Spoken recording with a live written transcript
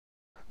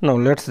Now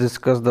let's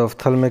discuss the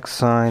ophthalmic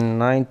sign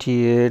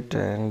 98,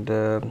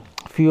 and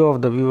few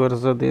of the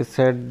viewers they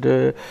said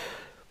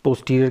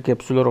posterior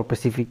capsular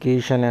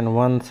opacification, and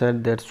one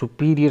said that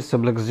superior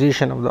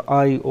subluxation of the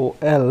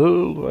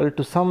IOL. Well,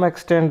 to some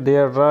extent they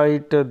are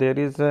right. There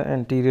is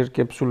anterior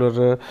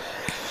capsular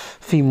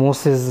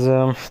phimosis,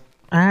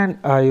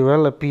 and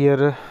IOL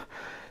appear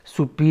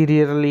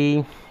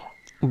superiorly,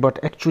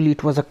 but actually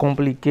it was a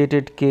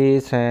complicated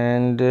case,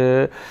 and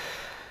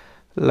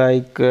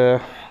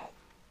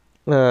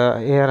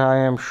here I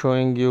am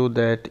showing you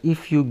that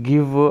if you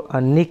give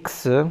a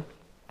nix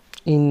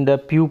in the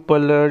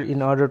pupil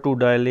in order to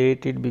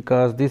dilate it,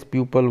 because this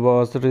pupil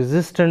was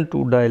resistant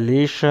to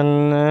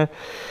dilation,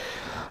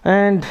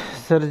 and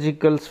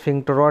surgical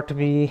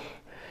sphincterotomy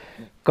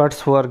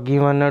cuts were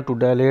given to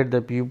dilate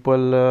the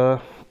pupil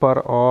per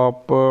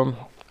op,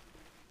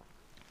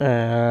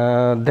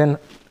 then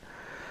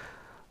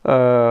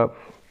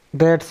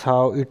that's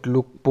how it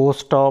looked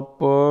post-op.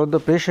 The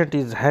patient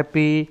is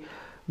happy.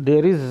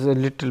 There is a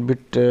little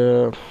bit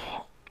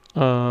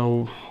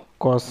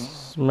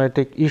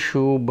cosmetic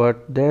issue,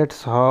 but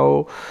that's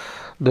how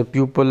the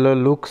pupil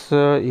looks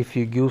if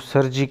you give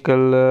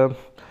surgical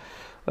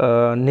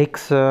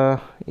nix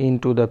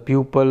into the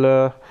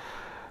pupil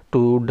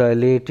to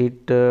dilate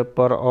it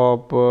per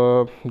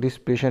op. This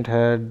patient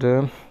had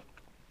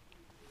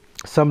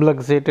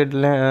subluxated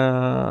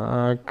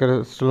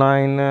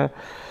crystalline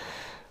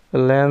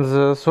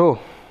lens, so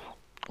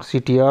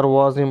CTR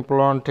was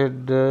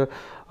implanted,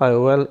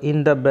 IOL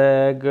in the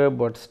bag,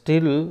 but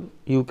still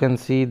you can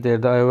see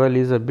that the IOL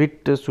is a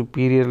bit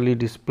superiorly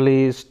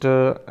displaced,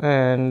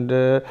 and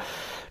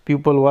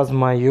pupil was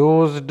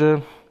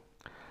myosed,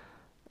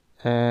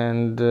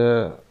 and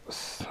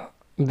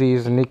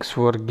these nicks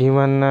were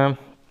given,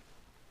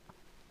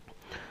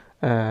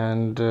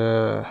 and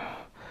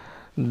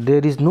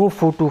there is no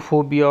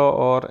photophobia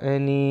or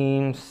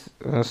any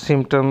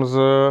symptoms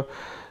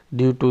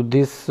due to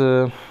this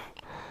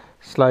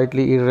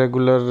slightly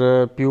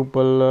irregular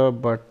pupil,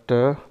 but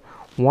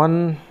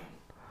one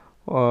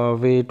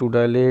way to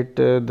dilate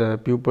the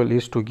pupil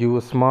is to give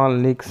a small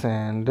nix,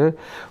 and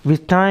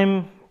with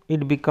time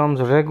it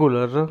becomes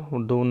regular,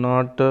 though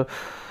not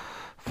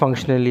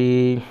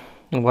functionally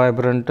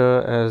vibrant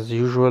as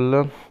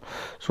usual.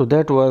 So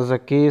that was a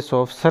case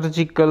of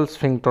surgical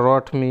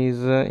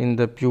sphincterotomies in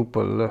the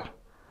pupil.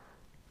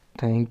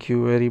 Thank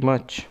you very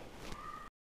much.